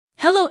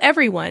Hello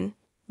everyone,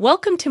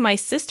 welcome to my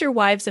Sister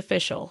Wives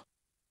Official.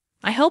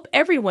 I hope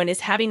everyone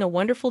is having a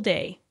wonderful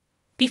day.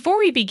 Before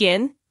we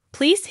begin,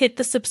 please hit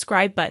the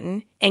subscribe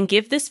button and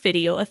give this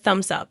video a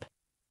thumbs up.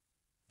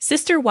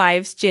 Sister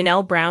Wives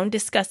Janelle Brown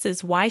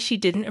discusses why she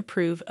didn't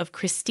approve of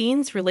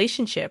Christine's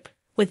relationship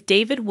with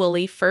David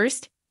Woolley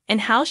first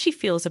and how she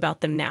feels about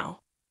them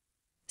now.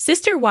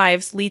 Sister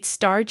Wives lead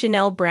star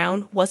Janelle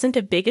Brown wasn't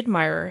a big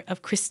admirer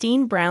of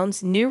Christine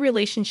Brown's new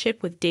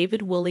relationship with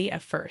David Woolley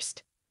at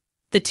first.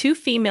 The two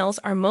females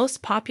are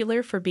most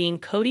popular for being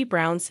Kody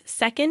Brown's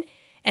second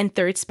and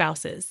third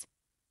spouses.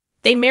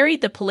 They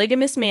married the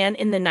polygamous man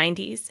in the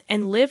 90s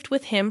and lived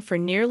with him for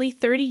nearly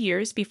 30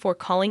 years before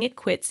calling it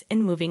quits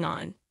and moving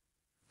on.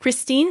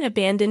 Christine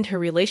abandoned her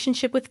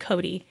relationship with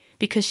Kody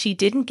because she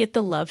didn't get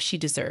the love she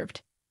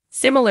deserved.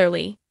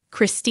 Similarly,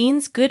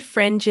 Christine's good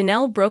friend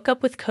Janelle broke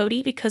up with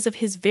Kody because of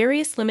his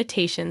various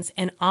limitations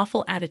and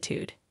awful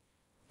attitude.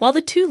 While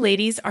the two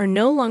ladies are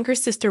no longer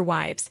sister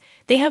wives,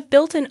 they have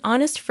built an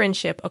honest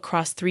friendship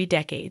across 3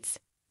 decades.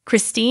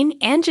 Christine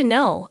and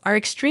Janelle are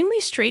extremely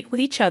straight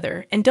with each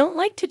other and don't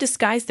like to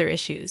disguise their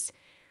issues.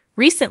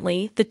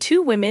 Recently, the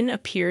two women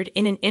appeared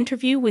in an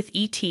interview with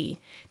ET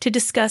to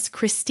discuss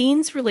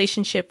Christine's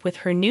relationship with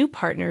her new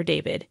partner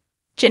David.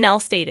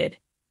 Janelle stated,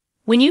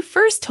 "When you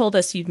first told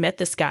us you'd met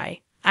this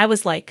guy, I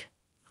was like,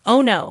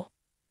 oh no."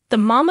 The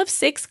mom of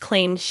 6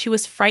 claimed she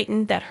was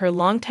frightened that her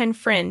longtime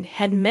friend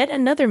had met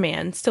another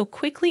man so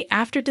quickly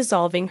after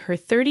dissolving her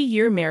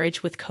 30-year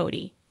marriage with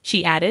Kody.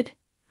 She added,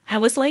 "I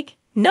was like,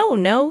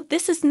 no,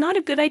 this is not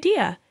a good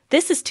idea.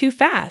 This is too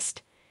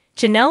fast."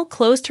 Janelle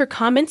closed her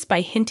comments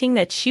by hinting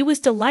that she was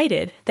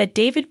delighted that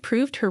David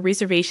proved her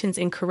reservations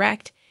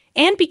incorrect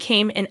and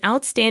became an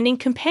outstanding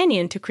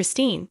companion to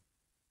Christine.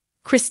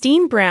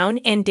 Christine Brown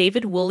and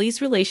David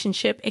Woolley's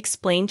relationship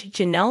explained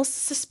Janelle's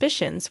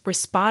suspicions were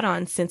spot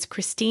on since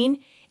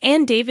Christine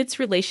and David's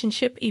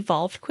relationship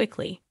evolved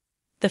quickly.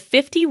 The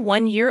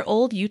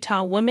 51-year-old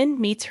Utah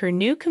woman meets her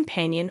new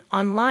companion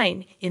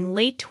online in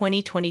late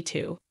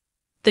 2022.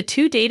 The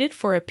two dated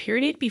for a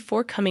period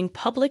before coming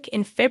public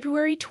in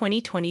February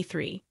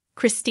 2023.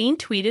 Christine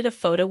tweeted a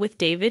photo with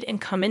David and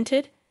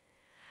commented,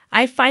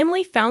 "I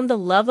finally found the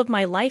love of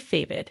my life,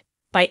 David."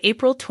 By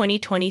April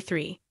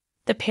 2023.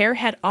 The pair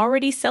had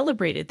already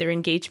celebrated their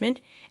engagement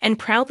and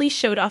proudly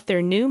showed off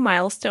their new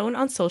milestone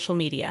on social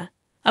media.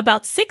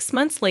 About 6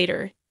 months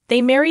later,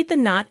 they married the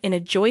knot in a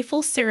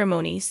joyful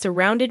ceremony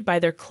surrounded by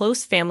their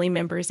close family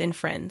members and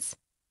friends.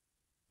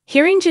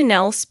 Hearing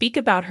Janelle speak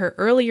about her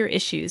earlier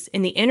issues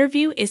in the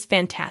interview is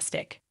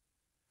fantastic.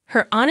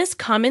 Her honest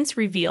comments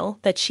reveal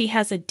that she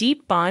has a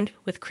deep bond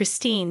with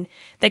Christine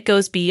that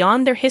goes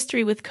beyond their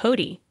history with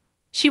Kody.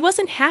 She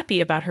wasn't happy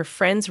about her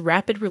friend's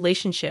rapid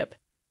relationship,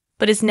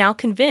 but is now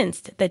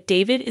convinced that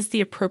David is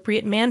the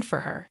appropriate man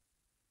for her.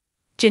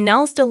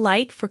 Janelle's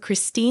delight for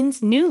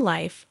Christine's new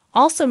life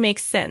also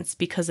makes sense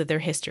because of their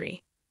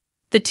history.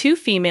 The two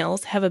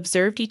females have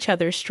observed each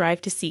other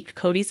strive to seek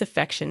Kody's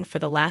affection for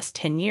the last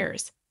 10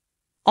 years.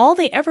 All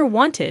they ever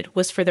wanted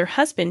was for their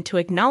husband to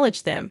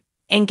acknowledge them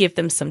and give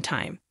them some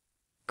time.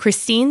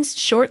 Christine's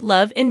short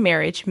love in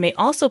marriage may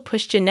also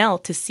push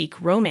Janelle to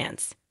seek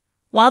romance.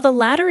 While the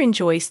latter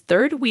enjoys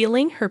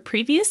third-wheeling her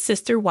previous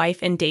sister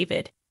wife and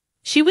David,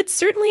 she would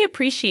certainly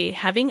appreciate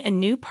having a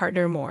new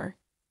partner more.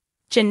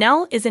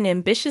 Janelle is an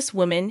ambitious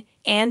woman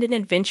and an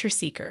adventure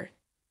seeker.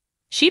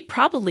 She'd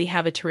probably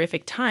have a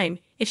terrific time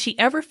if she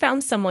ever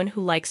found someone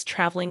who likes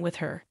traveling with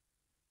her.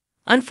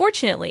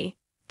 Unfortunately,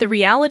 the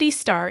reality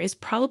star is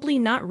probably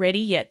not ready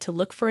yet to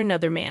look for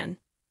another man.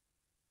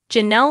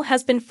 Janelle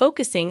has been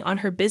focusing on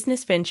her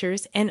business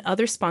ventures and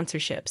other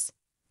sponsorships.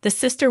 The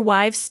Sister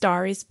Wives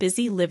star is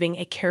busy living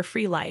a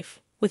carefree life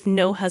with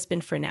no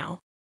husband for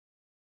now.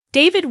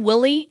 David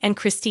Woolley and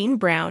Christine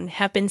Brown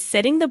have been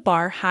setting the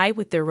bar high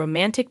with their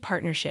romantic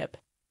partnership.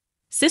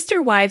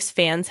 Sister Wives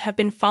fans have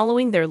been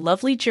following their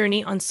lovely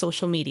journey on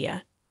social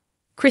media.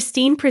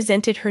 Christine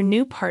presented her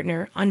new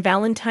partner on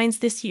Valentine's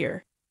this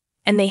year,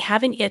 and they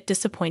haven't yet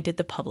disappointed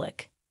the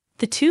public.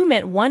 The two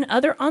met one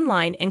other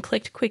online and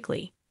clicked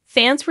quickly.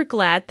 Fans were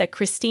glad that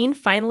Christine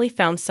finally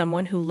found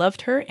someone who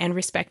loved her and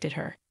respected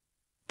her.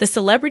 The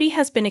celebrity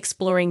has been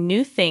exploring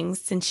new things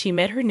since she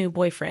met her new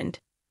boyfriend.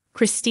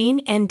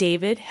 Christine and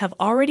David have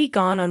already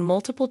gone on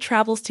multiple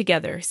travels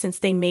together since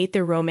they made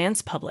their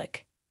romance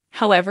public.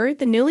 However,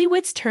 the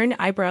newlyweds turned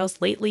eyebrows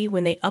lately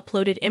when they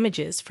uploaded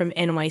images from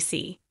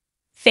NYC.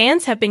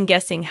 Fans have been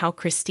guessing how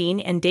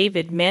Christine and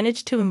David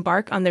managed to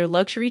embark on their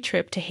luxury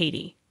trip to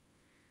Haiti.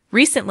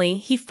 Recently,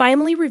 he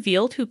finally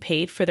revealed who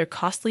paid for their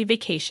costly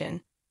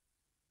vacation.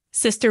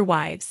 Sister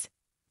Wives.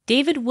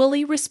 David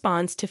Woolley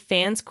responds to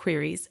fans'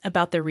 queries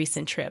about their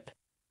recent trip.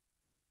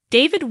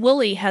 David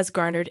Woolley has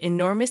garnered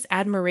enormous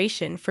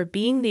admiration for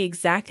being the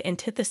exact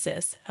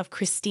antithesis of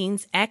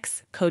Christine's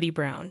ex, Kody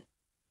Brown.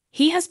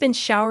 He has been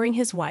showering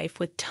his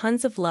wife with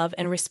tons of love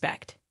and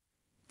respect.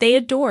 They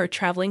adore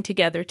traveling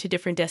together to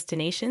different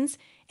destinations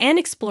and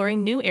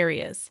exploring new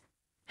areas.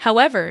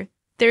 However,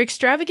 their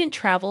extravagant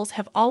travels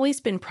have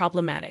always been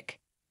problematic.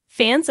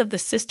 Fans of the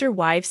Sister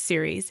Wives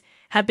series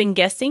have been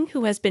guessing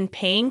who has been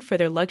paying for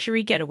their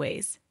luxury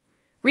getaways.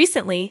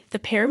 Recently, the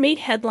pair made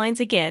headlines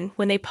again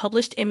when they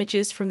published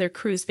images from their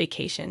cruise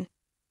vacation.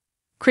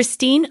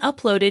 Christine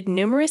uploaded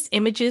numerous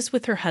images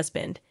with her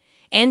husband,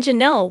 and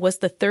Janelle was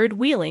the third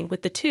wheeling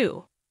with the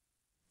two.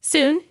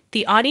 Soon,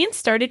 the audience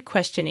started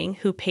questioning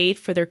who paid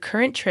for their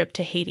current trip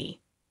to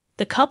Haiti.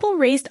 The couple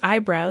raised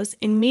eyebrows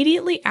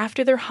immediately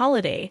after their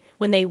holiday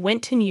when they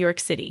went to New York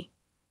City.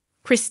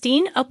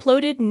 Christine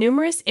uploaded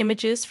numerous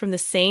images from the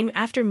same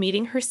after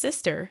meeting her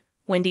sister,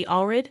 Wendy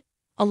Allred,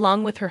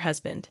 along with her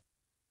husband.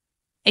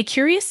 A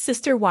curious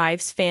Sister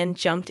Wives fan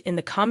jumped in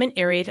the comment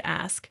area to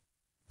ask,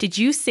 "Did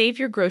you save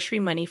your grocery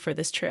money for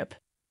this trip?"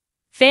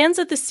 Fans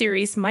of the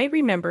series might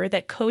remember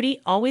that Cody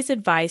always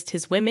advised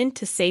his women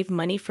to save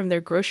money from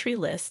their grocery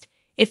list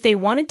if they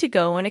wanted to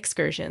go on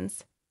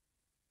excursions.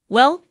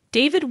 Well,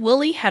 David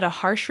Woolley had a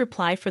harsh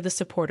reply for the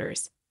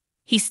supporters.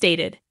 He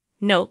stated,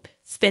 "Nope,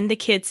 spend the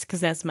kids'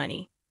 Kaz's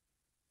money."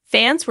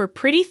 Fans were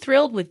pretty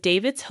thrilled with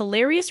David's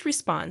hilarious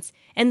response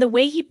and the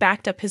way he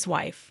backed up his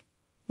wife.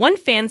 One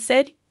fan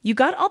said, "You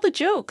got all the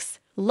jokes.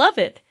 Love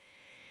it."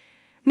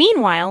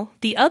 Meanwhile,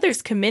 the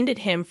others commended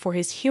him for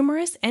his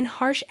humorous and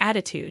harsh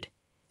attitude.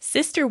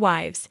 Sister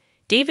Wives,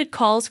 David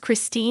calls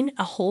Christine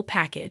a whole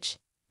package.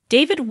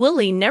 David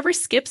Woolley never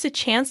skips a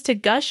chance to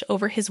gush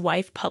over his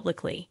wife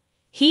publicly.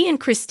 He and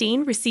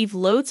Christine receive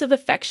loads of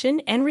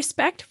affection and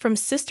respect from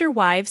Sister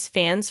Wives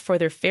fans for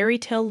their fairy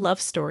tale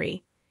love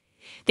story.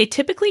 They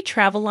typically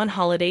travel on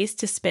holidays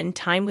to spend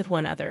time with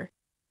one another.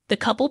 The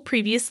couple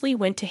previously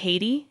went to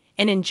Haiti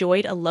and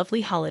enjoyed a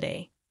lovely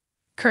holiday.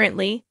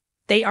 Currently,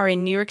 they are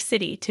in New York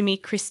City to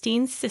meet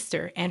Christine's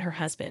sister and her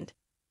husband.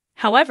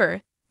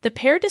 However, the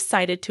pair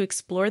decided to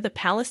explore the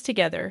palace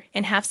together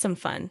and have some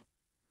fun.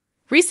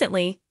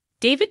 Recently,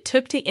 David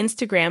took to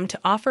Instagram to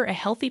offer a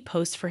healthy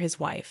post for his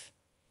wife.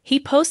 He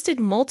posted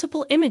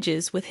multiple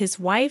images with his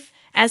wife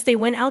as they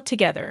went out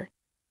together.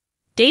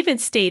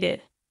 David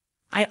stated,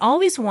 "I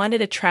always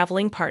wanted a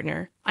traveling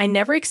partner. I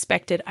never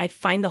expected I'd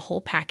find the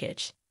whole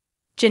package."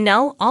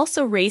 Janelle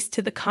also raced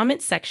to the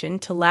comment section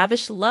to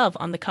lavish love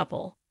on the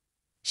couple.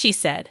 She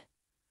said,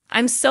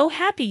 "I'm so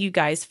happy you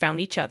guys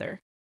found each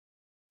other.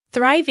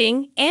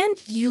 Thriving and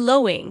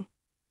YOLOing."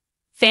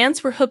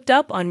 Fans were hooked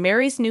up on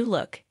Mary's new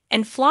look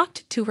and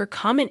flocked to her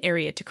comment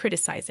area to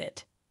criticize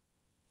it.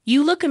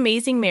 "You look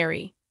amazing,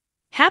 Mary.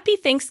 Happy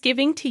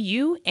Thanksgiving to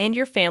you and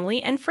your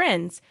family and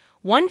friends,"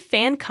 one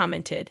fan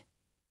commented.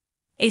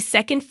 A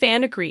second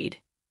fan agreed,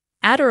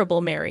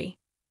 "Adorable, Mary.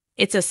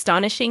 It's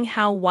astonishing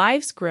how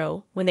wives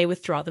grow when they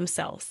withdraw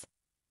themselves."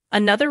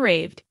 Another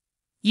raved,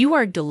 "You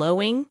are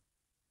glowing."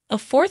 A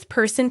fourth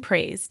person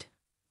praised,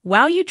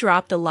 "Wow, you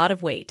dropped a lot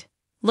of weight.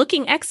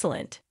 Looking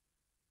excellent."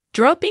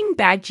 Dropping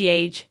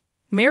baggage,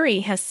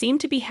 Mary has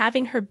seemed to be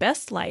having her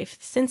best life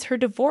since her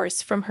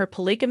divorce from her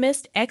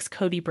polygamist ex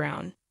Cody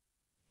Brown.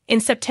 In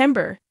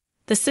September,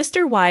 the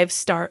Sister Wives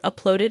star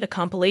uploaded a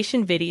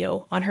compilation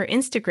video on her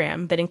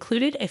Instagram that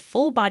included a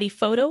full-body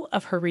photo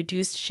of her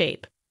reduced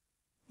shape.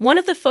 One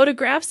of the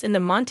photographs in the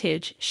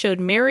montage showed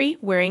Mary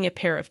wearing a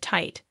pair of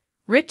tight,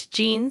 ripped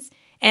jeans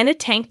and a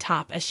tank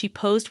top as she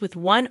posed with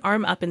one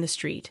arm up in the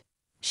street.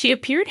 She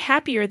appeared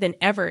happier than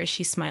ever as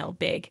she smiled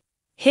big,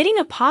 hitting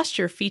a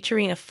posture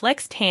featuring a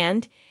flexed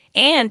hand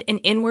and an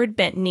inward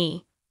bent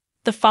knee.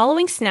 The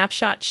following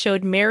snapshot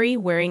showed Mary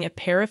wearing a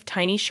pair of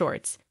tiny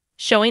shorts,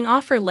 showing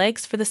off her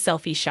legs for the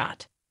selfie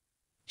shot.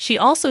 She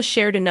also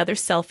shared another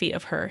selfie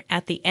of her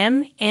at the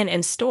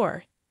M&M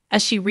store,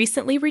 as she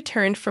recently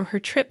returned from her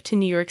trip to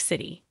New York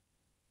City.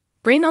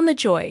 "Bring on the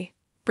joy,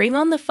 bring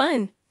on the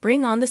fun,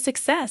 bring on the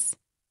success.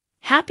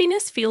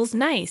 Happiness feels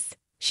nice,"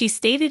 she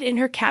stated in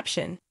her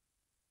caption.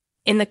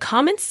 In the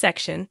comments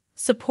section,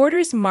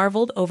 supporters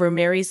marveled over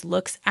Mary's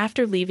looks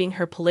after leaving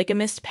her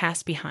polygamist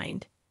past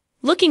behind.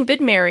 "Looking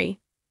good, Mary.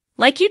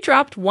 Like you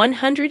dropped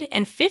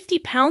 150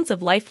 pounds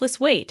of lifeless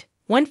weight,"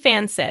 one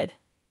fan said.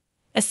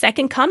 A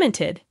second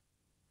commented,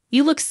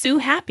 "You look so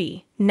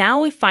happy. Now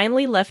we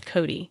finally left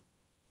Cody.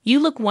 You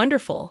look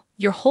wonderful.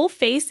 Your whole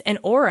face and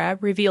aura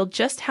revealed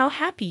just how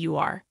happy you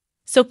are.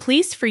 So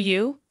pleased for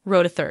you,"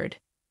 wrote a third.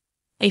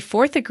 A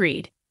fourth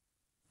agreed,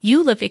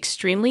 "You look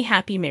extremely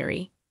happy,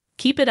 Mary.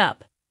 Keep it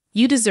up.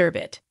 You deserve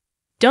it.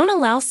 Don't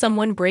allow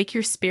someone break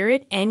your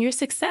spirit and your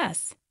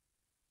success."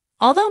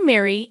 Although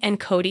Mary and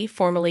Cody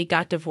formally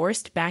got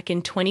divorced back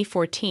in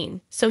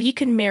 2014 so he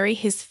could marry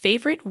his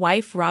favorite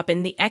wife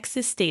Robin, the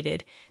exes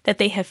stated that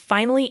they have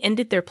finally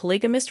ended their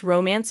polygamous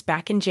romance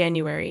back in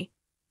January.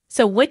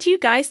 So what do you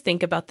guys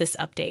think about this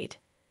update?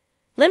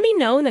 Let me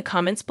know in the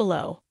comments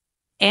below.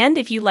 And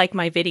if you like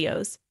my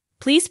videos,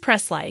 please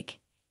press like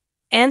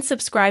and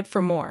subscribe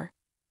for more.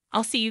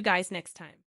 I'll see you guys next time.